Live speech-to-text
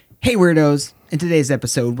Hey Weirdos! In today's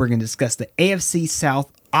episode, we're going to discuss the AFC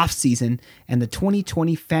South offseason and the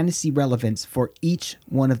 2020 fantasy relevance for each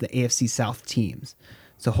one of the AFC South teams.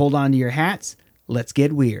 So hold on to your hats. Let's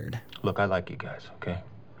get weird. Look, I like you guys, okay?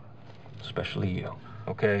 Especially you,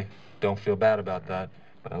 okay? Don't feel bad about that,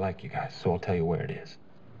 but I like you guys, so I'll tell you where it is.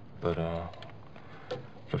 But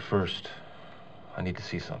first, I need to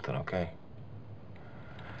see something, okay?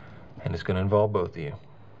 And it's going to involve both of you.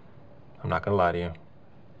 I'm not going to lie to you.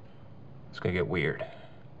 It's going to get weird.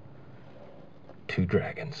 2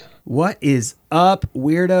 dragons. What is up,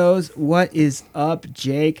 Weirdos? What is up,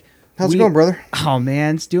 Jake? How's it going, brother? Oh,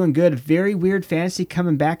 man, it's doing good. Very weird fantasy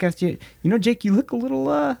coming back after you. You know, Jake, you look a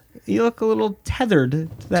little tethered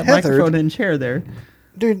to that microphone and chair there.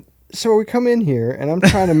 Dude, so we come in here, and I'm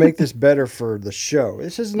trying to make this better for the show.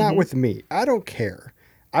 This is not with me. I don't care.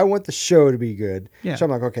 I want the show to be good. Yeah. So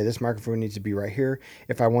I'm like, okay, this microphone needs to be right here.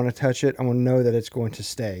 If I want to touch it, I want to know that it's going to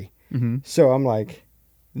stay. Mm-hmm. So I'm like,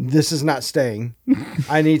 this is not staying.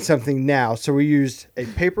 I need something now. So we used a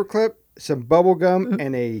paper clip, some bubble gum,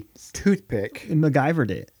 and a toothpick. And MacGyvered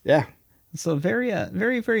it. Yeah. So very,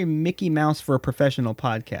 very Mickey Mouse for a professional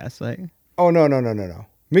podcast. Like, Oh, no.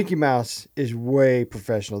 Mickey Mouse is way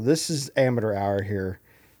professional. This is amateur hour here.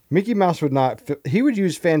 Mickey Mouse would not. He would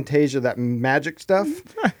use Fantasia, that magic stuff.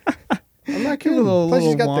 I'm not kidding. Plus,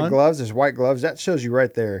 he's got wand. the gloves. There's white gloves. That shows you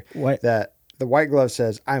right there What? that the white glove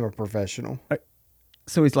says, "I'm a professional."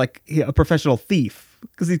 So he's like a professional thief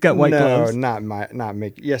because he's got white gloves. No, not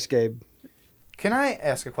Mickey. Yes, Gabe. Can I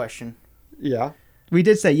ask a question? Yeah. We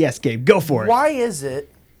did say yes, Gabe. Go for it. Why is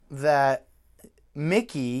it that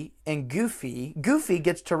Mickey and Goofy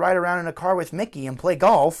gets to ride around in a car with Mickey and play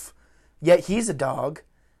golf, yet he's a dog,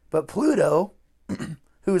 but Pluto,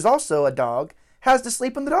 who is also a dog, has to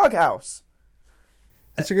sleep in the doghouse?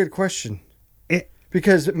 That's a good question. It-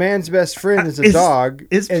 Because man's best friend is a dog,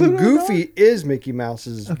 is and Pluto a Goofy is Mickey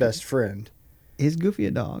Mouse's best friend. Is Goofy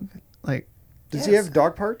a dog? Like, Does he have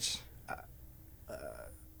dog parts?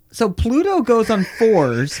 so Pluto goes on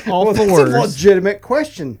fours, all Well, fours. that's a legitimate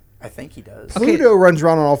question. I think he does. Okay. Pluto runs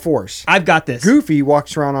around on all fours. I've got this. Goofy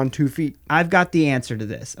walks around on 2 feet. I've got the answer to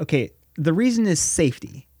this. Okay, the reason is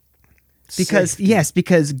safety. Because Safety.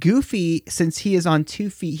 because Goofy, since he is on 2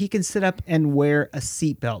 feet, he can sit up and wear a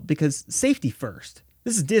seatbelt because safety first.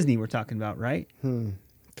 This is Disney we're talking about, right?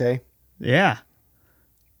 Okay. Yeah.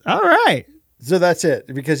 All right. So that's it,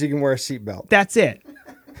 because he can wear a seatbelt. That's it.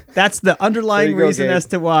 That's the underlying There you go, reason Gabe. as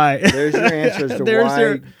to why. There's your answer as to There's why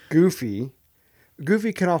your-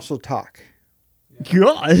 Goofy can also talk.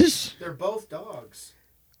 Gosh. They're both dogs.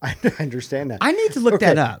 I understand that. I need to look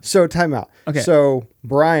that up. So time out. Okay. So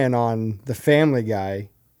Brian on The Family Guy,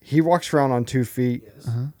 he walks around on 2 feet.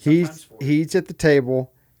 He eats at the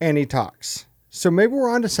table and he talks. So maybe we're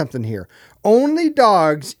onto something here. Only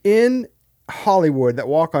dogs in Hollywood that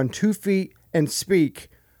walk on 2 feet and speak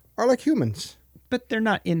are like humans. But they're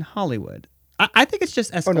not in Hollywood. I think it's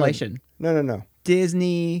just escalation. No.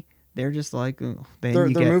 Disney, they're just like, oh, then They're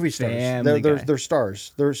you get movie stars. Family Guy. They're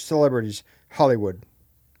stars. They're celebrities. Hollywood.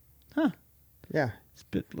 Huh. Yeah.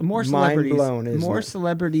 More Mind celebrities, blown, isn't more it?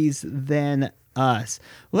 celebrities than us.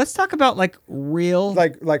 Let's talk about like real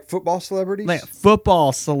Like football celebrities? like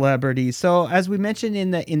football celebrities. So as we mentioned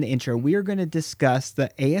in the intro, we are going to discuss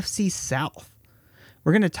the AFC South.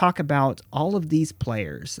 We're going to talk about all of these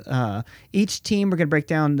players. Each team, we're going to break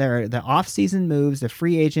down the off-season moves, the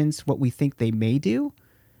free agents, what we think they may do,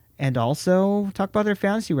 and also talk about their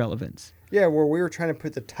fantasy relevance. Yeah, where we were trying to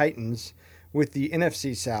put the Titans with the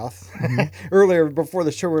NFC South earlier before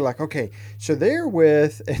the show. We were like, okay, so they're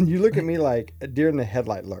with, and you look at me like a deer in the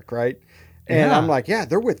headlight look, right? And Yeah. I'm like, yeah,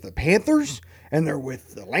 they're with the Panthers, and they're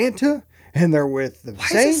with Atlanta, and they're with the Why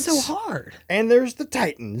Saints. is it so hard? And there's the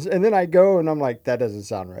Titans. And then I go and I'm like, that doesn't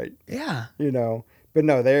sound right, Yeah. you know? But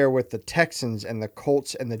no, they're with the Texans and the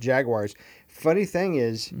Colts and the Jaguars. Funny thing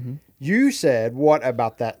is, you said, what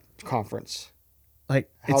about that conference? Like,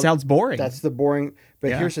 How- it sounds boring. That's the boring.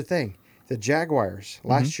 But Yeah. here's the thing: the Jaguars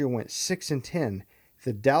last year went 6-10.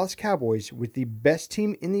 The Dallas Cowboys, with the best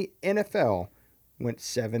team in the NFL, went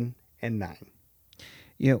 7-9.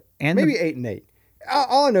 you know, and Maybe 8-8.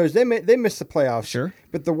 All I know is they missed the playoffs. Sure.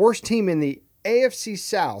 But the worst team in the AFC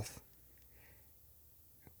South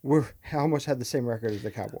almost had the same record as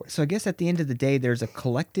the Cowboys. So I guess at the end of the day, there's a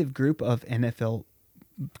collective group of NFL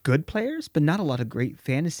good players, but not a lot of great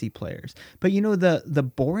fantasy players. But you know, the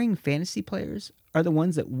boring fantasy players are the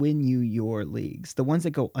ones that win you your leagues. The ones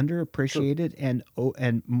that go underappreciated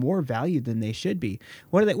and more valued than they should be.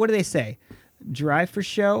 What do they say? Drive for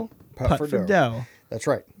show, putt for dough. That's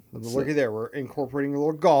right. Looky there, we're incorporating a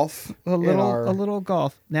little golf. A little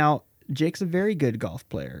golf. Now, Jake's a very good golf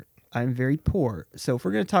player. I'm very poor. So if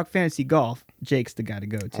we're going to talk fantasy golf, Jake's the guy to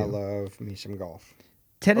go to. I love me some golf.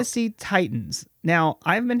 Tennessee Titans. Now,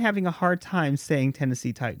 I've been having a hard time saying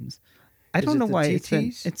Tennessee Titans. I don't know why it's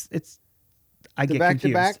I get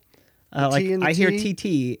confused. Back? Like I hear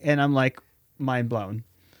TT and I'm like mind blown.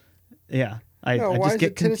 Yeah, I just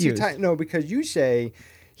get confused. No, because you'll say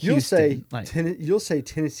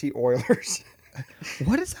Tennessee Oilers.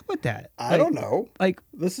 What is up with that? I don't know. Like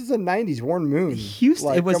this is a '90s Warren Moon.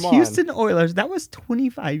 Houston. It was Houston Oilers. That was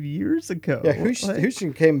 25 years ago. Yeah,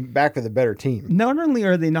 Houston came back with a better team. Not only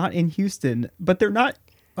are they not in Houston, but they're not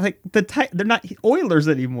they're not Oilers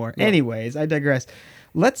anymore. No. Anyways, I digress.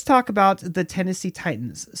 Let's talk about the Tennessee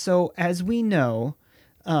Titans. So as we know,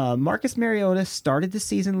 Marcus Mariota started the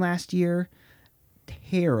season last year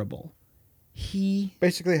terrible. He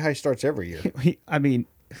basically how he starts every year.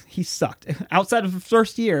 He sucked. Outside of the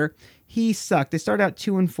first year, he sucked. They started out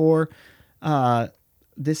 2-4.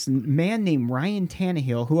 This man named Ryan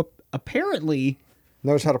Tannehill, who apparently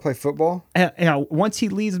knows how to play football. Once he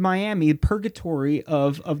leaves Miami, purgatory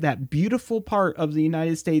of that beautiful part of the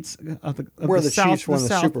United States where the South, Chiefs won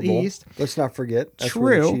the Super Bowl. Let's not forget. That's True.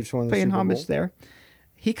 Where the Chiefs won the paying Super homage Bowl. there.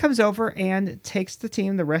 He comes over and takes the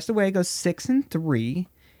team the rest of the way. Goes 6-3.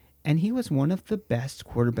 And he was one of the best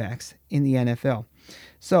quarterbacks in the NFL.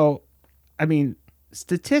 So,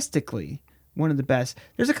 statistically, one of the best.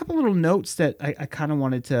 There's a couple little notes that I kind of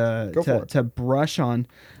wanted to brush on.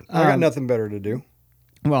 I got nothing better to do.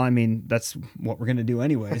 Well, that's what we're going to do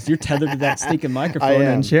anyways. You're tethered to that stinking microphone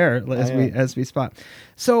and chair as we spot.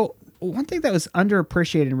 So, one thing that was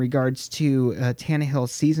underappreciated in regards to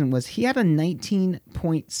Tannehill's season was he had a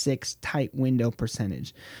 19.6 tight window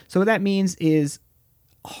percentage. So, what that means is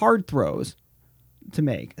hard throws to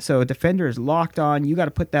make. So a defender is locked on. You got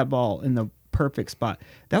to put that ball in the perfect spot.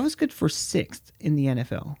 That was good for 6th in the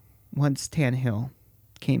NFL once Tannehill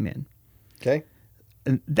came in. Okay.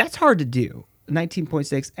 And that's hard to do.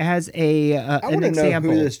 19.6 as an example. I want to know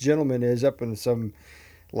who this gentleman is up in some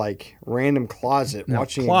random closet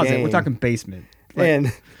watching a game. We're talking basement.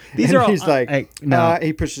 And these and are he's no.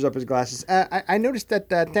 He pushes up his glasses. I noticed that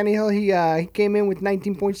Tannehill, he came in with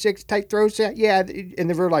 19.6 tight throws. Yeah, and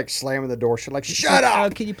they were slamming the door. Shut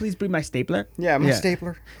up! Can you please bring my stapler? Yeah, my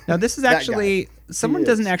stapler. Now this is actually someone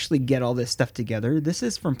doesn't actually get all this stuff together. This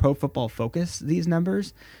is from Pro Football Focus. These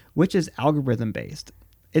numbers, which is algorithm based.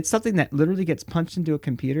 It's something that literally gets punched into a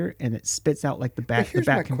computer and it spits out like the bat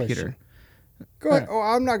computer. Question. Go ahead. Oh,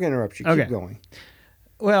 I'm not going to interrupt you. Okay. Keep going.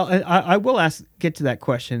 Well, I will get to that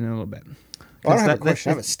question in a little bit. I don't have a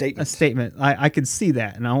question. I have a statement. A statement. I can see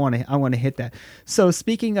that, and I want to hit that. So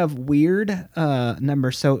speaking of weird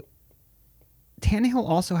numbers, so Tannehill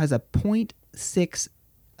also has a 0.6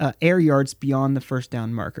 air yards beyond the first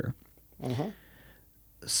down marker. Uh-huh.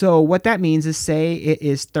 So what that means is, say it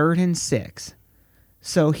is 3rd and 6,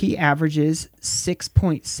 so he averages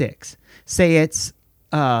 6.6. Say it's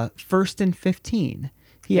 1st and 15.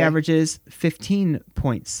 He averages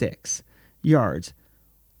 15.6 yards.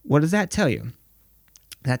 What does that tell you?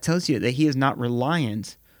 That tells you that he is not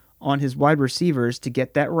reliant on his wide receivers to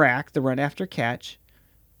get that rack, the run after catch,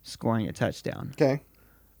 scoring a touchdown. Okay.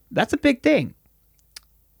 That's a big thing.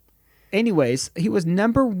 Anyways, he was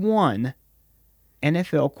number 1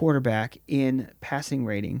 NFL quarterback in passing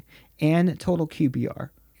rating and total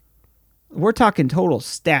QBR. We're talking total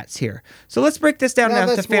stats here. So let's break this down now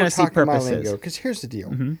to fantasy purposes. Because here's the deal.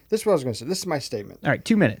 Mm-hmm. This is what I was going to say. This is my statement. All right,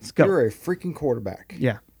 2 minutes. Go. You're a freaking quarterback.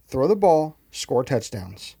 Yeah. Throw the ball, score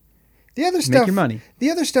touchdowns. The other stuff, make your money. The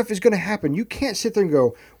other stuff is going to happen. You can't sit there and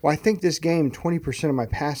go, well, I think this game, 20% of my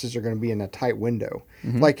passes are going to be in a tight window.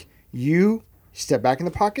 Mm-hmm. You step back in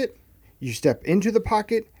the pocket, you step into the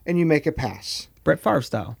pocket, and you make a pass. Brett Favre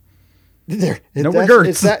style. No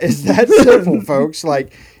regrets. It's that simple, folks.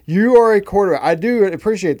 You are a quarterback. I do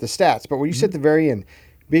appreciate the stats, but when you sit at the very end,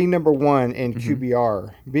 being number 1 in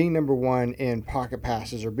QBR, being number 1 in pocket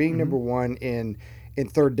passes, or being number 1 in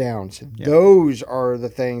third downs, those are the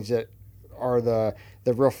things that are the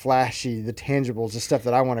real flashy, the tangibles, the stuff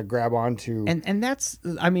that I want to grab onto. And that's,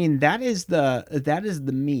 that is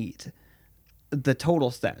the meat. The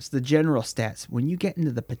total stats, the general stats. When you get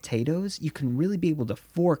into the potatoes, you can really be able to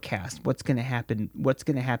forecast what's going to happen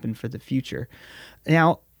for the future.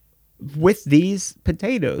 Now, with these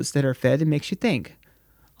potatoes that are fed, it makes you think,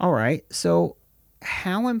 all right, so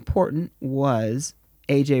how important was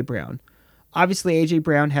A.J. Brown? Obviously, A.J.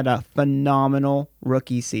 Brown had a phenomenal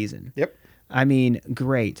rookie season. Yep.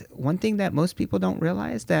 Great. One thing that most people don't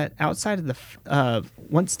realize, that outside of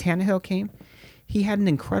once Tannehill came, he had an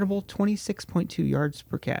incredible 26.2 yards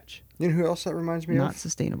per catch. You know who else that reminds me of? Not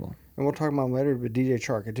sustainable. and we'll talk about him later, but DJ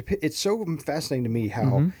Chark. It's so fascinating to me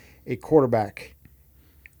how a quarterback,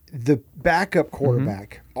 the backup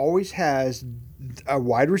quarterback, always has a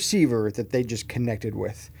wide receiver that they just connected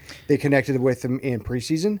with. They connected with him in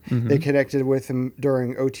preseason. They connected with him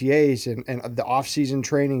during OTAs and the off-season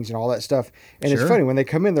trainings and all that stuff. And it's funny, when they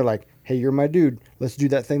come in, they're like, hey, you're my dude. Let's do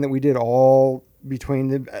that thing that we did all between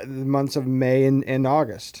the months of May and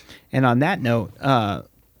August. And on that note,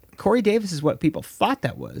 Corey Davis is what people thought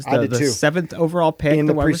that was. I did the too. 7th overall pick. In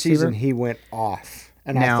the wide receiver. preseason, he went off.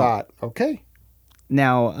 And Now- I thought, okay.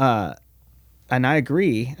 Now, and I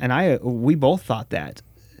agree, and we both thought that.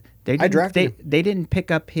 They didn't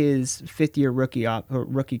pick up his 5th-year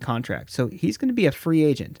rookie contract, so he's going to be a free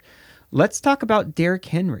agent. Let's talk about Derrick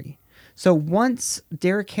Henry. So once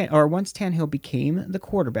Tannehill became the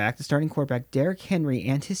quarterback, the starting quarterback, Derrick Henry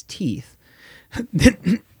and his teeth.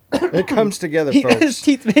 It comes together, folks. His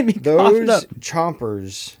teeth made me cough Those up.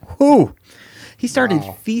 chompers. Ooh. He started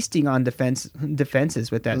feasting on defenses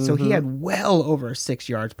with that, so he had well over 6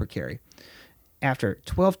 yards per carry. After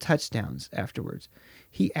 12 touchdowns afterwards,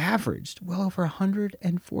 he averaged well over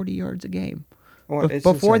 140 yards a game. Well,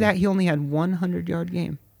 Before that, he only had 100-yard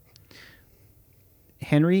game.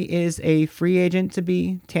 Henry is a free agent to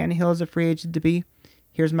be. Tannehill is a free agent to be.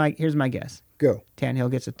 Here's my guess. Go. Tannehill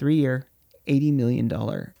gets a 3-year, $80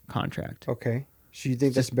 million contract. Okay. So you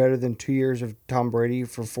think that's better than 2 years of Tom Brady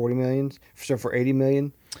for $40 million? So for $80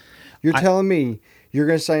 million? You're telling me you're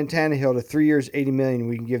going to sign Tannehill to 3 years, $80 million, and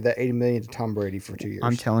we can give that $80 million to Tom Brady for 2 years?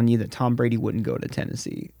 I'm telling you that Tom Brady wouldn't go to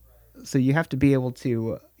Tennessee. So you have to be able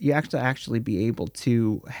to. You have to actually be able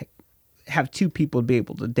to have two people be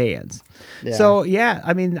able to dance. Yeah. So yeah,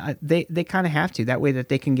 I mean they kind of have to, that way that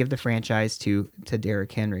they can give the franchise to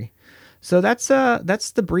Derrick Henry. So that's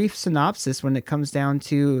the brief synopsis when it comes down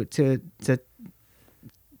to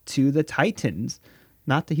the Titans,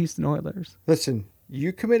 not the Houston Oilers. Listen,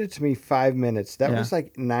 you committed to me 5 minutes. That was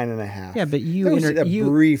like 9.5. Yeah, but that was a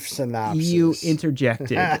brief synopsis. You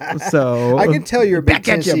interjected, so I can tell you're a big back at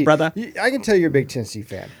Tennessee you, brother. I can tell you're a big Tennessee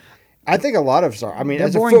fan. I think a lot of us are. I mean, They're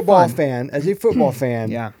as a boring football fun. fan,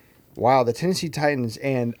 Yeah. Wow, the Tennessee Titans,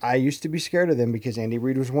 and I used to be scared of them because Andy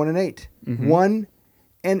Reid was 1-8,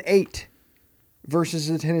 1-8 versus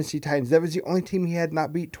the Tennessee Titans. That was the only team he had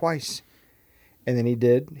not beat twice, and then he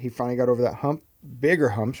did. He finally got over that hump, bigger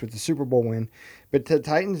humps with the Super Bowl win. But the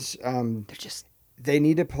Titans, they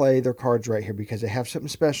need to play their cards right here because they have something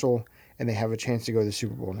special and they have a chance to go to the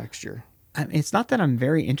Super Bowl next year. It's not that I'm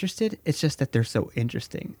very interested. It's just that they're so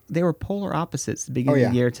interesting. They were polar opposites the beginning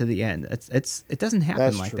of the year to the end. It doesn't happen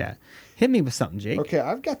That's like true. that. Hit me with something, Jake. Okay,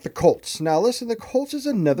 I've got the Colts. Now, listen, the Colts is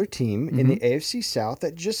another team in the AFC South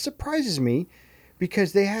that just surprises me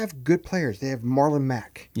because they have good players. They have Marlon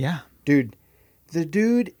Mack. Yeah. Dude, the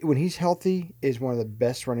dude, when he's healthy, is one of the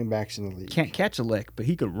best running backs in the league. Can't catch a lick, but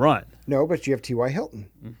he could run. No, but you have T.Y.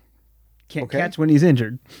 Hilton. Can't catch when he's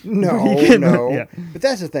injured. No, no. Yeah. But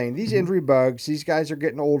that's the thing. These injury bugs, these guys are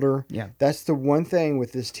getting older. Yeah. That's the one thing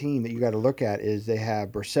with this team that you got to look at is they have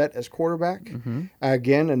Brissett as quarterback.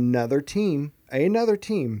 Again, another team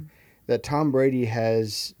that Tom Brady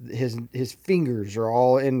has, his fingers are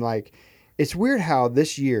all in like, it's weird how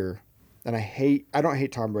this year, and I don't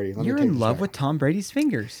hate Tom Brady. You're in love with Tom Brady's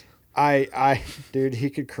fingers. Dude, he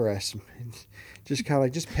could caress me. Just kind of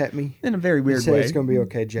like, just pet me. In a very weird Say way. it's going to be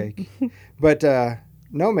okay, Jake. But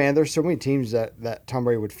no, man, there's so many teams that Tom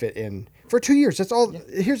Brady would fit in for 2 years. That's all.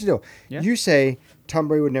 Yeah. Here's the deal. Yeah. You say Tom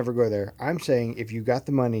Brady would never go there. I'm saying if you got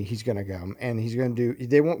the money, he's going to go, and he's going to do.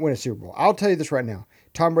 They won't win a Super Bowl. I'll tell you this right now.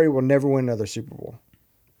 Tom Brady will never win another Super Bowl.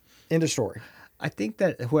 End of story. I think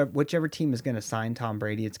that whichever team is going to sign Tom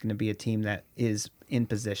Brady, it's going to be a team that is in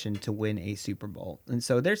position to win a Super Bowl, and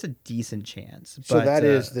so there's a decent chance. So that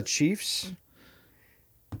is the Chiefs,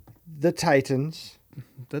 the Titans.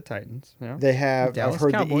 Yeah. They have. I've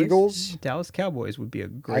heard Cowboys. the Eagles. Dallas Cowboys would be a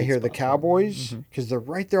great. I hear the spot. Cowboys because they're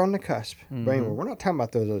right there on the cusp. But anyway, we're not talking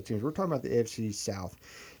about those other teams. We're talking about the AFC South.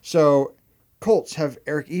 So, Colts have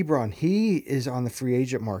Eric Ebron. He is on the free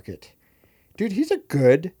agent market. Dude, he's a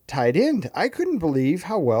good tight end. I couldn't believe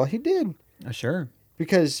how well he did. Sure.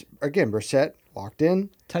 Because, again, Brissett locked in.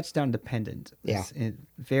 Touchdown dependent. Yeah.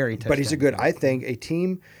 Very touchdown But he's a good, I think, a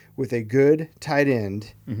team with a good tight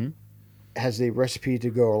end has a recipe to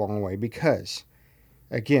go a long way. Because,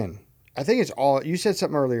 again, I think it's all, you said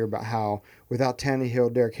something earlier about how without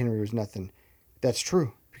Tannehill, Derrick Henry was nothing. That's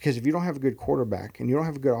true. Because if you don't have a good quarterback and you don't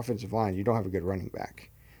have a good offensive line, you don't have a good running back.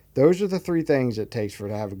 Those are the three things it takes to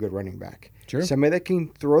have a good running back. Sure. Somebody that can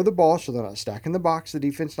throw the ball so they're not stacking the box, the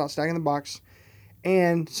defense not stacking the box,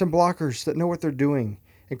 and some blockers that know what they're doing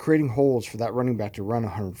and creating holes for that running back to run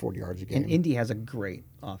 140 yards a game. And Indy has a great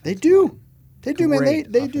offensive They do. line. They do, man.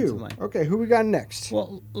 Great They offensive do. line. Okay, who we got next?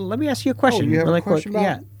 Well, let me ask you a question. you have a really question quick.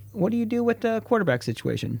 about- Yeah. What do you do with the quarterback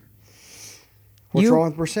situation? What's you-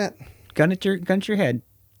 wrong with Brissett? Gun at your head.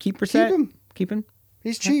 Keep Brissett. him. Keep him.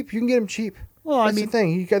 He's cheap. You can get him cheap. Well, That's the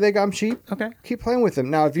thing. They got him cheap. Okay. Keep playing with him.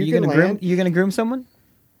 Now, if you You can gonna land, groom? You gonna groom someone?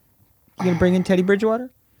 You gonna bring in Teddy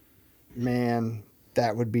Bridgewater? man,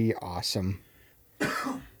 that would be awesome.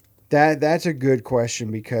 That's a good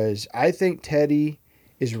question because I think Teddy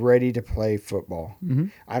is ready to play football. Mm-hmm.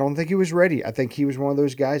 I don't think he was ready. I think he was one of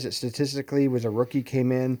those guys that statistically was a rookie,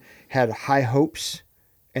 came in, had high hopes,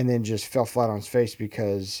 and then just fell flat on his face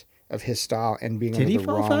because of his style and being Did under he the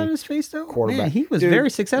fall wrong flat on his face though? quarterback. Man, he was Dude, very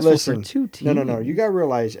successful listen, for 2 teams. No. You got to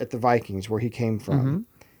realize at the Vikings where he came from. Mm-hmm.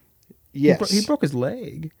 Yes, He broke his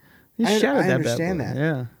leg. He I shattered that understand bad boy. that.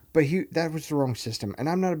 Yeah. but that was the wrong system, and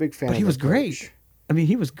I'm not a big fan. But of he the was great. coach. I mean,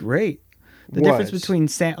 he was great. The difference between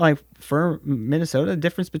for Minnesota, the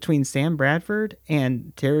difference between Sam Bradford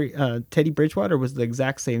and Teddy Bridgewater was the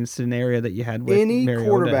exact same scenario that you had with Any Mariota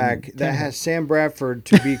quarterback and that Tannehill. has Sam Bradford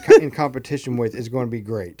to be in competition with is going to be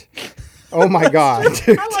great. Oh my God,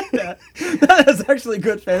 dude. I like that. That is actually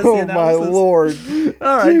good fantasy Oh my analysis. Lord.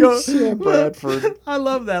 All right, Dude, go. Sam Bradford. I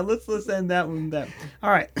love that. Let's end that one. All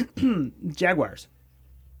right, Jaguars.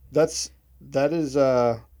 That is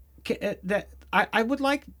I would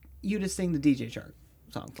like you to sing the DJ Shark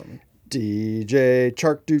song for me. DJ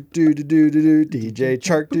Chark do do do do do do. DJ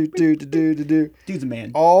Chark do do do do do do. Dude's a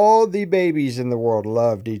man. All the babies in the world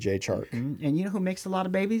love DJ Chark. And you know who makes a lot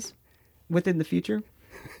of babies within the future?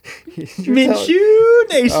 You're Minshew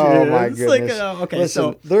Nation. Oh my It's goodness! okay,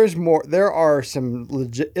 Listen, so there's more. There are some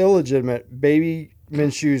illegitimate baby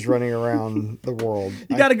Minshews running around the world.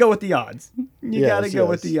 you got to go with the odds. You got to Yes, go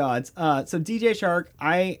with yes. the odds. So DJ Shark,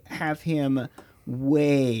 I have him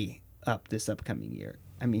way up this upcoming year.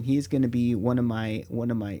 I mean, he's going to be one of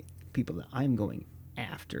my people that I'm going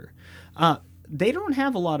after. They don't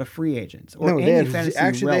have a lot of free agents or any fantasy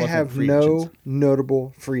they relevant have free no agents.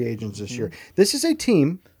 notable free agents this year. This is a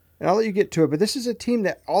team, and I'll let you get to it, but this is a team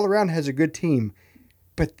that all around has a good team,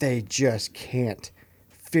 but they just can't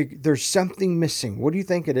figure. There's something missing. What do you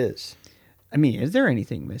think it is? I mean, is there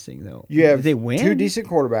anything missing though? You have Did they win? 2 decent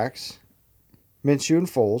quarterbacks, Minshew and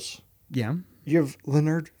Foles. Yeah. You have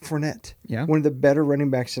Leonard Fournette, Yeah. one of the better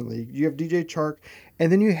running backs in the league. You have DJ Chark,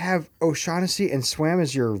 and then you have O'Shaughnessy and Swam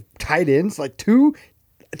as your tight ends, like 2,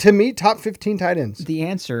 to me, top 15 tight ends. The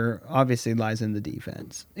answer obviously lies in the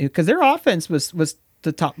defense because their offense was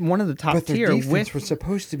the top, one of the top But their tier. defense was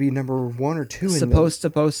supposed to be number 1 or 2 in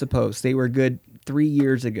Supposed. They were good 3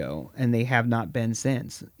 years ago, and they have not been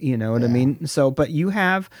since. You know what I mean? So, but you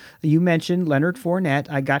mentioned Leonard Fournette.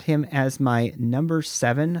 I got him as my number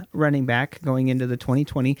 7 running back going into the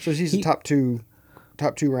 2020. So he's the top two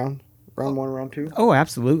round 1, round 2. Oh,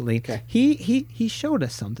 absolutely. Okay. He showed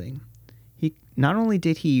us something. He not only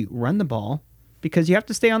did he run the ball, because you have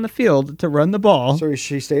to stay on the field to run the ball. So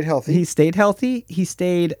she stayed healthy. He stayed healthy. He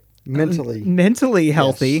stayed mentally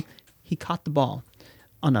healthy. Yes. He caught the ball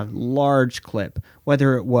on a large clip,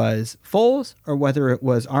 whether it was Foles or whether it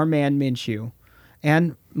was our man Minshew.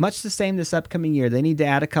 And much the same this upcoming year. They need to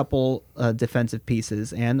add a couple defensive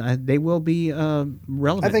pieces, and they will be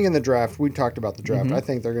relevant. I think in the draft, we talked about the draft. I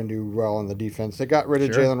think they're going to do well on the defense. They got rid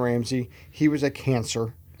of Sure. Jalen Ramsey. He was a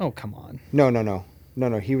cancer. Oh, come on. No.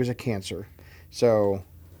 He was a cancer. So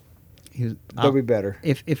they'll be better.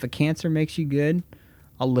 If a cancer makes you good,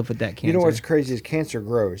 I'll live with that cancer. You know what's crazy is cancer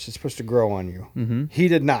grows. It's supposed to grow on you. Mm-hmm. He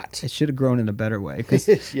did not. It should have grown in a better way because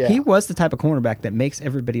Yeah. he was the type of cornerback that makes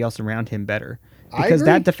everybody else around him better. I Because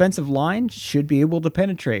agree. that defensive line should be able to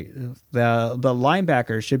penetrate. The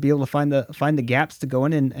linebackers should be able to find the gaps to go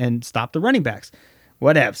in and stop the running backs.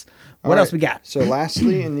 Whatevs. What All else right. we got? So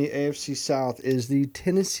lastly in the AFC South is the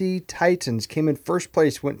Tennessee Titans. Came in first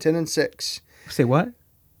place, went 10-6. Say what?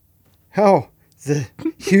 Oh, the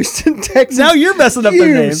Houston Texans. Now you're messing up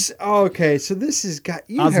their names. Okay, so this has got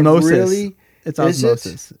you Osmosis. have really. It's Is it?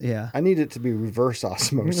 osmosis. Yeah. I need it to be reverse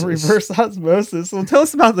osmosis. Reverse osmosis. Well, tell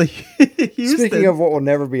us about the Houston. Speaking of what will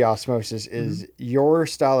never be osmosis, is your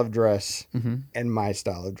style of dress and my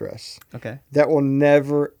style of dress. Okay. That will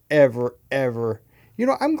never, ever, ever. You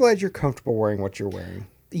know, I'm glad you're comfortable wearing what you're wearing.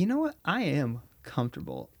 You know what? I am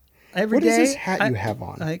comfortable. Every What is day, this hat you have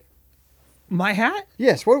on? Like my hat?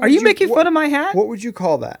 Yes. What Are would you making fun of my hat? What would you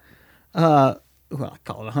call that? Well, I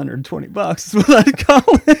call it $120 is what I call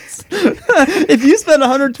it. If you spend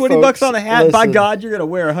 $120 Folks, on a hat, by listen. God, you're gonna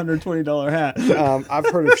wear a $120 hat. I've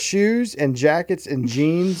heard of shoes and jackets and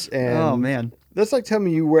jeans and. Oh man, That's like telling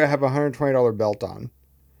me you have a $120 belt on.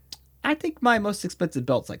 I think my most expensive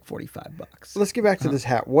belt's like $45. Let's get back to this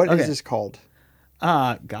hat. What is Okay. this called?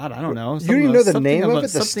 God, I don't know. You don't even know the Something name of it, the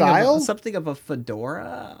something style? something of a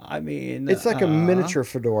fedora. I mean, It's like a miniature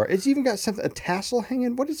fedora. It's even got something, a tassel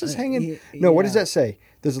hanging. What is this hanging? y- No, what does yeah. that say?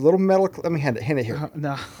 There's a little metal. Let me hand it here.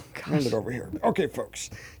 No, Hand gosh. it over here. Okay,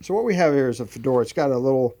 folks. So what we have here is a fedora. It's got a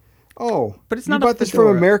little. Oh, But it's you not a bought this from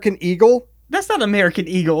fedora. American Eagle. That's not American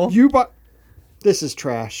Eagle. You bought. This is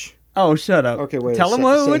trash. Oh, shut up. Okay, wait. Tell them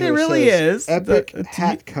what it really is. Epic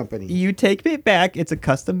Hat Company. You take it back. It's a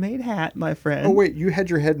custom-made hat, my friend. Oh wait, you had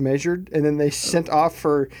your head measured, and then they sent off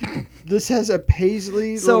for. This has a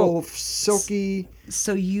paisley, little silky.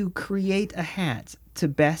 So you create a hat to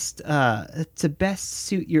best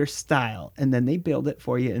suit your style, and then they build it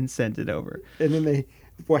for you and send it over. And then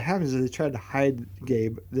what happens is they tried to hide,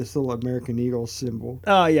 Gabe, this little American Eagle symbol.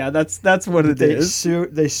 Oh yeah, that's what it They is.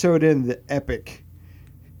 they sewed in the epic.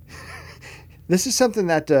 This is something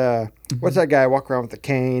that what's that guy walk around with a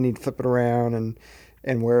cane? He'd flip it around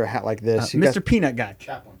and wear a hat like this. Mr. Peanut Guy.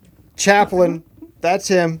 Chaplin, that's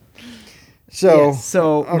him. So Yes,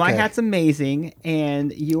 so my okay. hat's amazing,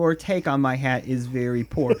 and your take on my hat is very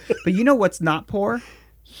poor. But you know what's not poor?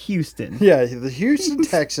 Houston. Yeah, the Houston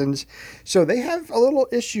Texans. So they have a little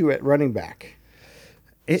issue at running back.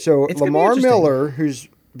 So it's gonna be Lamar interesting. Miller, who's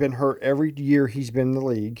been hurt every year he's been in the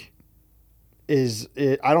league,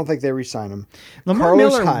 I don't think they re-sign him. Lamar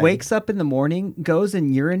Carlos Miller Hyde. wakes up in the morning, goes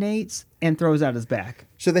and urinates, and throws out his back.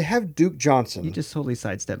 So they have Duke Johnson. You just totally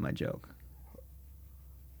sidestepped my joke.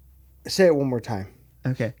 Say it one more time.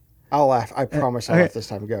 Okay. I'll laugh. I promise I'll okay. laugh this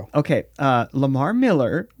time. Go. Okay. Lamar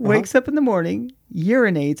Miller wakes up in the morning,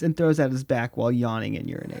 urinates, and throws out his back while yawning and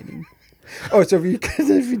urinating. Oh, so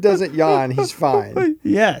if he doesn't yawn, he's fine.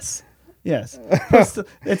 Yes. Yes.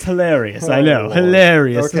 It's hilarious. I know.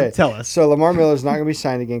 Hilarious. Okay. Tell us. So Lamar Miller's not going to be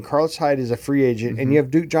signed again. Carlos Hyde is a free agent, Mm-hmm. and you have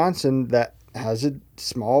Duke Johnson that has a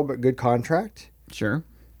small but good contract. Sure.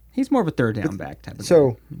 He's more of a third down back type of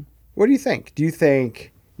So, guy. what do you think? Do you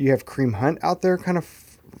think you have Kareem Hunt out there kind of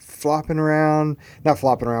flopping around? Not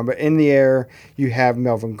flopping around, but in the air. You have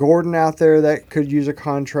Melvin Gordon out there that could use a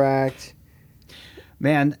contract.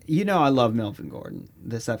 Man, you know I love Melvin Gordon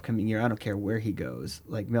this upcoming year. I don't care where he goes.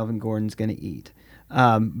 Like, Melvin Gordon's going to eat.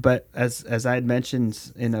 But as I had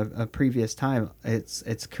mentioned in a previous time, it's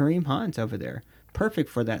Kareem Hunt over there. Perfect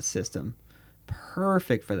for that system.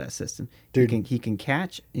 Perfect for that system. Dude. He can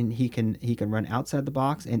catch, and he can run outside the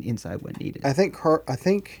box and inside when needed. I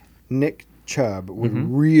think Nick Chubb would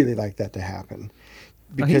really like that to happen.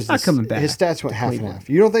 Oh, he's not coming back His stats went to half and Cleveland. half.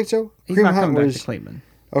 You don't think so? He's Kareem not Hunt coming was back to Cleveland.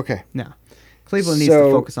 okay. No. Cleveland needs So,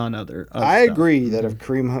 to focus on other I stuff. agree that if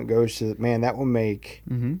Kareem Hunt goes to that will make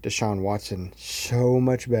Mm-hmm. Deshaun Watson so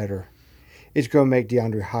much better. It's going to make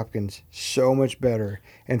DeAndre Hopkins so much better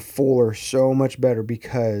and Fuller so much better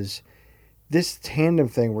because this tandem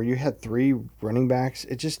thing where you had three running backs,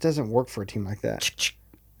 it just doesn't work for a team like that.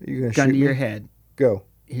 You're going to Gun shoot to your me? head. Go.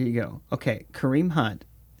 Here you go. Okay, Kareem Hunt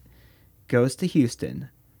goes to Houston.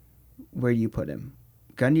 Where do you put him?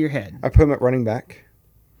 Gun to your head. I put him at running back.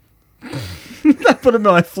 I put him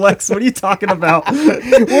on my flex. What are you talking about?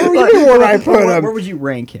 Where would I put him? Where would you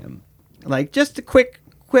rank him? Like, just a quick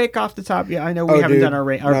off the top. Yeah, I know we Oh, haven't dude. done our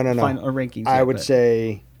No. final our rankings. I yet, would but-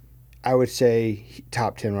 say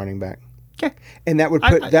top 10 running back. Okay. And that would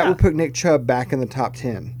yeah. put Nick Chubb back in the top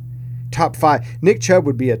 10. Top 5. Nick Chubb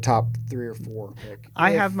would be a top 3 or 4 pick.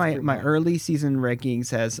 I If have my Kareem Hunt- early season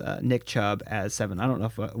rankings as Nick Chubb as 7. I don't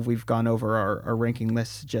know if we've gone over our ranking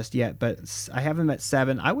list just yet, but I have him at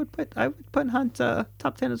 7. I would put Hunt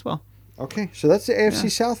top 10 as well. Okay, so that's the AFC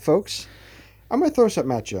South, folks. I'm going to throw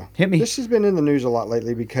something at you. Hit me. This has been in the news a lot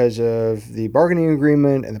lately because of the bargaining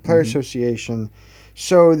agreement and the Player Association.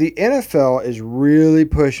 So the NFL is really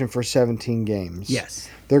pushing for 17 games. Yes.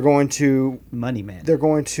 They're going to Money man.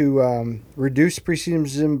 reduce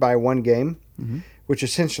preseason by 1 game, which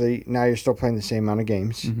essentially now you're still playing the same amount of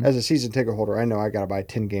games. As a season ticket holder, I know I got to buy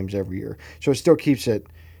 10 games every year, so it still keeps it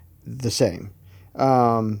the same.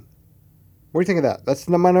 What do you think of that? That's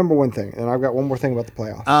my number one thing, and I've got one more thing about the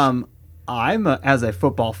playoffs. As a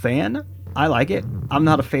football fan, I like it. I'm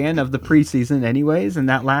not a fan of the preseason anyways, and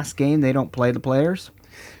that last game they don't play the players.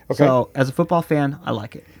 Okay. So as a football fan, I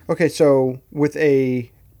like it. Okay, so with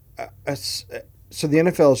so the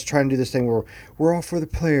NFL is trying to do this thing where we're all for the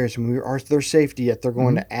players and we are their safety, yet they're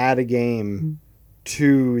going to add a game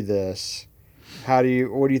to this. What do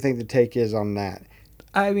you think the take is on that?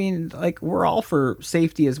 I mean, like, we're all for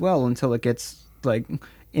safety as well until it gets like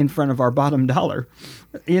in front of our bottom dollar.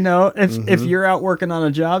 You know, if you're out working on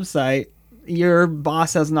a job site, your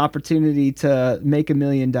boss has an opportunity to make $1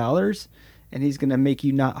 million, and he's going to make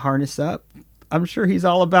you not harness up. I'm sure he's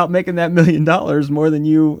all about making that $1 million more than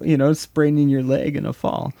you spraining your leg in a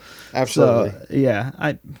fall. Absolutely. So, yeah,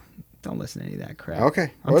 I don't listen to any of that crap.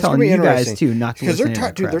 Okay. I'm Well, telling it's you gonna be guys interesting. too not to Because listen to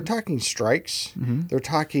that crap. they're talking strikes. They're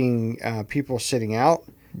talking people sitting out.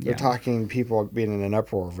 They're Yeah. talking people being in an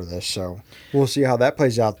uproar over this. So we'll see how that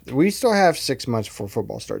plays out. We still have 6 months before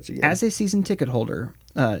football starts again. As a season ticket holder,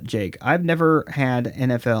 Jake, I've never had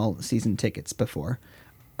NFL season tickets before.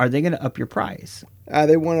 Are they going to up your price?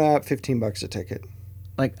 They went up $15 a ticket.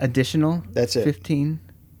 Like additional? That's it. 15?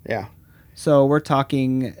 Yeah. So we're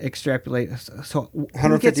talking extrapolate. So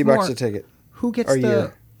who gets $150 more? a ticket. Who gets a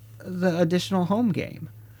year. the additional home game?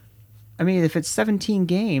 I mean, if it's 17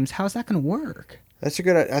 games, how's that going to work? That's a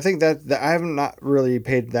good. I think that I have not really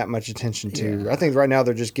paid that much attention to. Yeah. I think right now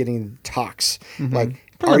they're just getting talks. Like, are you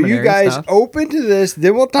Preliminary guys stuff. open to this?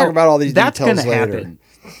 Then we'll talk about all these That's details gonna later. happen.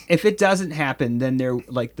 If it doesn't happen, then they're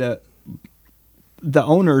like the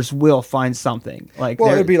owners will find something. Like, Well,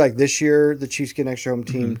 they're- it'd be like this year the Chiefs get an extra home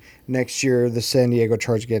team. Next year the San Diego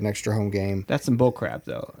Chargers get an extra home game. that's some bullcrap,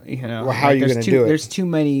 though. Well, how are you there's gonna too- do it? There's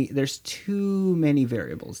too many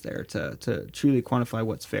variables there to truly quantify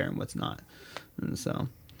what's fair and what's not. And so,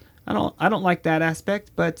 I don't like that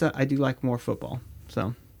aspect, but I do like more football.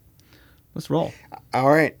 So, let's roll. All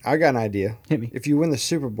right, I got an idea. Hit me. If you win the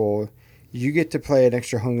Super Bowl, you get to play an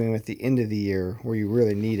extra home game at the end of the year where you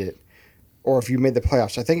really need it. Or if you made the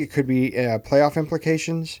playoffs, I think it could be playoff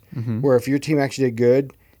implications where if your team actually did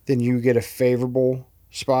good, then you get a favorable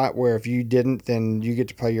spot. Where if you didn't, then you get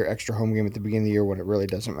to play your extra home game at the beginning of the year when it really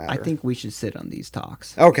doesn't matter. I think we should sit on these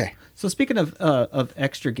talks. Okay. So speaking of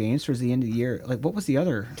extra games towards the end of the year, like what was the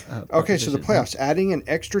other? Okay, so the proposition? playoffs, adding an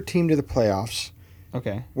extra team to the playoffs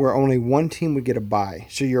Okay. where only one team would get a bye.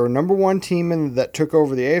 So your number one team that took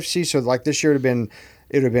over the AFC. So like this year it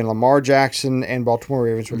would have been Lamar Jackson and Baltimore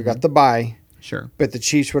Ravens would have got the bye. Sure. But the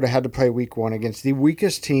Chiefs would have had to play week 1 against the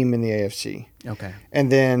weakest team in the AFC. Okay.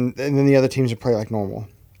 And then the other teams would play like normal.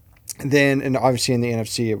 And obviously in the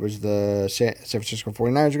NFC, it was the San Francisco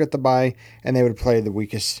 49ers who got the bye, and they would play the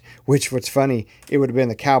weakest, which what's funny, it would have been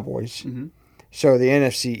the Cowboys. So the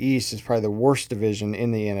NFC East is probably the worst division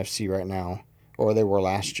in the NFC right now, or they were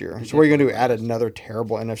last year. So what are you going to do, add another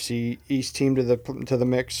terrible NFC East team to the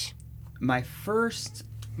mix? My first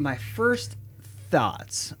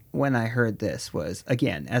thoughts when I heard this was,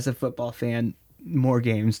 again, as a football fan, more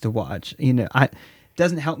games to watch. It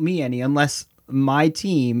doesn't help me any unless my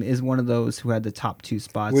team is one of those who had the top 2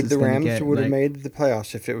 spots. Would is the gonna Rams get, would have like, made the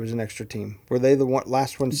playoffs if it was an extra team? Were they the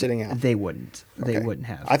last one sitting out? They wouldn't. They Okay. wouldn't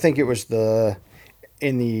have. I think it was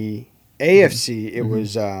in the AFC. It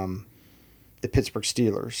was the Pittsburgh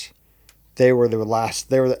Steelers. They were the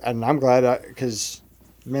last. And I'm glad because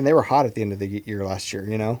they were hot at the end of the year last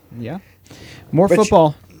year. Yeah. More But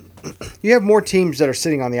football. You have more teams that are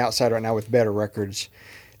sitting on the outside right now with better records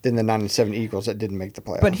than the 9-7 Eagles that didn't make the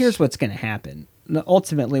playoffs. But here's what's going to happen.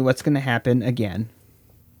 Ultimately, what's going to happen, again,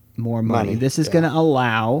 more money. This is going to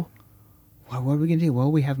allow... Well, what are we going to do?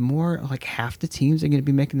 Well, we have more... Like half the teams are going to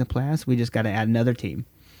be making the playoffs. We just got to add another team.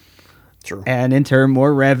 True. And in turn,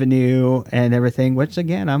 more revenue and everything, which,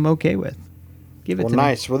 again, I'm okay with. Give it to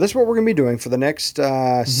Nice. Well, this is what we're going to be doing for the next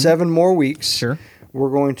 7 more weeks. Sure. We're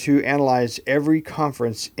going to analyze every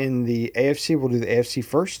conference in the AFC. We'll do the AFC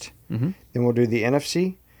first. Then we'll do the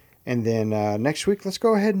NFC. And then next week, let's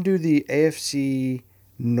go ahead and do the AFC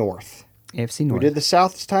North. AFC North. We did the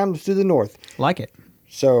South this time. Let's do the North. Like it.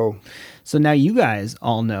 So now you guys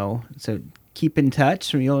all know. So keep in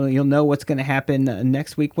touch. You'll know what's going to happen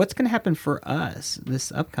next week. What's going to happen for us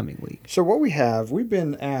this upcoming week? So what we've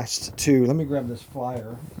been asked to, let me grab this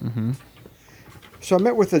flyer. So I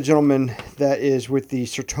met with a gentleman that is with the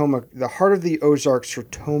Sertoma, the Heart of the Ozarks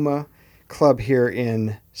Sertoma Club here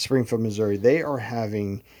in Springfield, Missouri. They are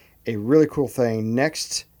having a really cool thing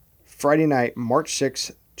next Friday night, March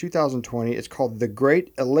 6th, 2020. It's called the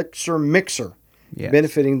Great Elixir Mixer,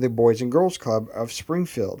 benefiting the Boys and Girls Club of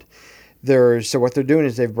Springfield. So what they're doing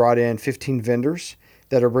is they've brought in 15 vendors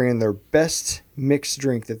that are bringing their best mixed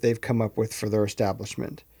drink that they've come up with for their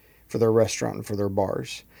establishment, for their restaurant, and for their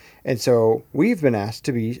bars. And so we've been asked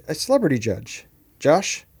to be a celebrity judge.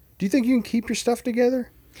 Josh, do you think you can keep your stuff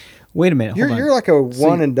together? Wait a minute. Hold on. You're like a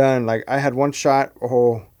one and done. Like I had one shot.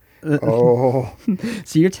 Oh.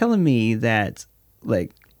 So you're telling me that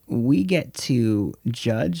like we get to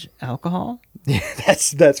judge alcohol? Yeah,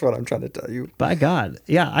 that's what I'm trying to tell you. By God,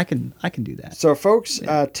 yeah, I can do that. So, folks,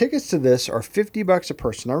 tickets to this are $50 a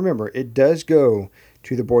person. Now, remember, it does go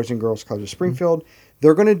to the Boys and Girls Club of Springfield.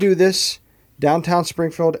 They're going to do this downtown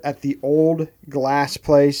Springfield at the Old Glass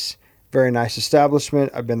Place. Very nice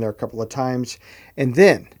establishment. I've been there a couple of times. And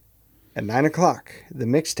then At 9 o'clock, the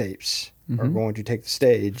mixtapes are going to take the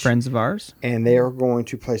stage. Friends of ours. And they are going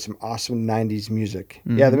to play some awesome 90s music.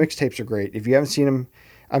 Yeah, the mixtapes are great. If you haven't seen them,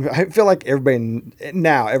 I feel like everybody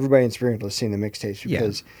in Springfield has seen the mixtapes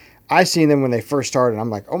because I seen them when they first started. And I'm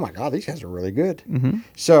like, oh my God, these guys are really good.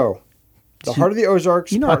 So, the Heart of the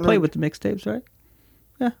Ozarks. You know, I play with the mixtapes, right?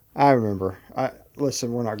 Yeah. I remember.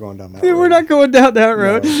 Listen, we're not going down that road. We're not going down that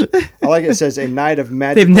road. No. I like it says a night of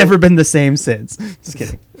magical. They've never been the same since. Just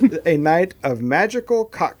kidding. A night of magical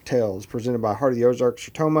cocktails presented by Heart of the Ozarks,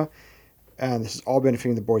 Sertoma. And this is all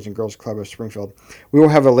benefiting the Boys and Girls Club of Springfield. We will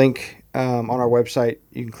have a link on our website.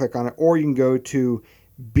 You can click on it, or you can go to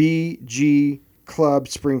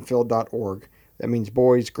bgclubspringfield.org. That means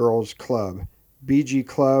Boys, Girls Club.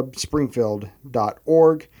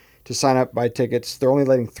 bgclubspringfield.org to sign up, buy tickets. They're only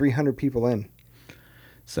letting 300 people in.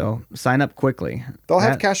 So sign up quickly. They'll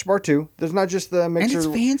have cash bar too. There's not just the mixer. And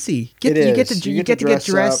it's fancy. You get to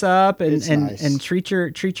dress up and nice. and treat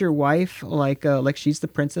your wife like she's the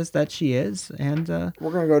princess that she is. And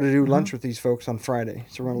we're gonna go to do lunch with these folks on Friday,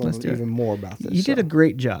 so we're gonna learn even more about this. You did a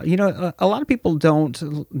great job. You know, a lot of people don't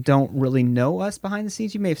really know us behind the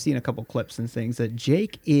scenes. You may have seen a couple clips and things. That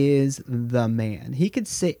Jake is the man. He could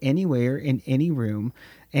sit anywhere in any room.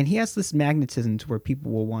 And he has this magnetism to where people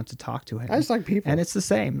will want to talk to him. I just like people, and it's the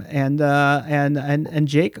same. And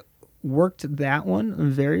Jake worked that one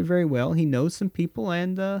very, very well. He knows some people,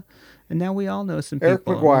 and now we all know some Eric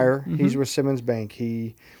people. McGuire, he's with Simmons Bank.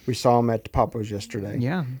 We saw him at Papa's yesterday.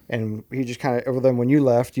 Yeah, and he just kind of over then when you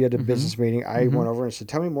left, you had a business meeting. I went over and said,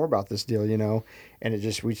 "Tell me more about this deal," you know. And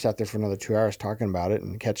we sat there for another 2 hours talking about it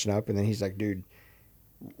and catching up. And then he's like, "Dude,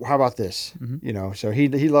 how about this?" You know. So he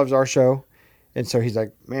loves our show. And so he's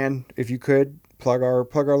like, "Man, if you could plug our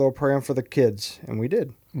little program for the kids," and we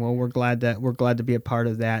did. Well, we're glad to be a part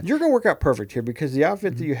of that. You're gonna work out perfect here because the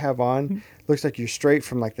outfit that you have on looks like you're straight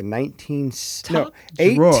from like the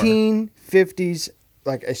 1850s,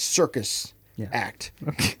 like a circus act.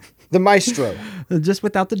 Okay. The maestro, just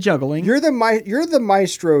without the juggling. You're the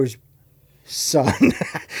maestro's son.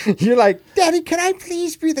 You're like, "Daddy, can I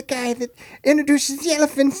please be the guy that introduces the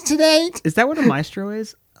elephants today?" Is that what a maestro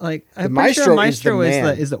is? Like the maestro is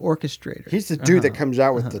the orchestrator. He's the dude that comes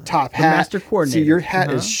out with the top hat. The master coordinator. See, your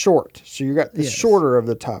hat is short, so you got the shorter of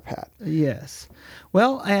the top hat. Yes.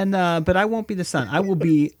 Well, and but I won't be the son. I will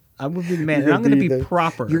be the man. And I'm going to be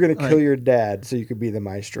proper. You're going to kill your dad so you could be the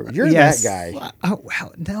maestro. You're that guy. Oh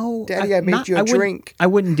wow, no, Daddy, I made you a drink. I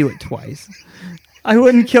wouldn't do it twice. I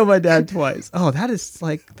wouldn't kill my dad twice. Oh, that's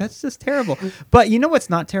just terrible. But you know what's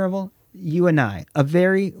not terrible? You and I, a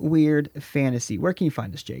very weird fantasy. Where can you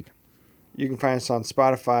find us, Jake? You can find us on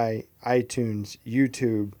Spotify, iTunes,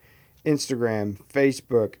 YouTube, Instagram,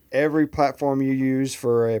 Facebook, every platform you use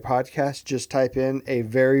for a podcast. Just type in a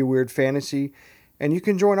very weird fantasy, and you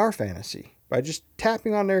can join our fantasy by just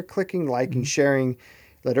tapping on there, clicking, liking, sharing.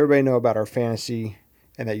 Let everybody know about our fantasy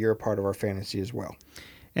and that you're a part of our fantasy as well.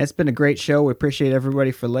 It's been a great show. We appreciate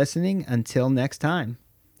everybody for listening. Until next time.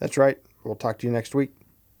 That's right. We'll talk to you next week.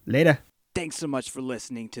 Later. Thanks so much for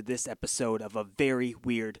listening to this episode of a very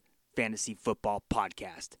weird fantasy football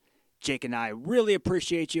podcast. Jake and I really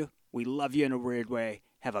appreciate you. We love you in a weird way.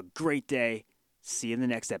 Have a great day. See you in the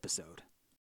next episode.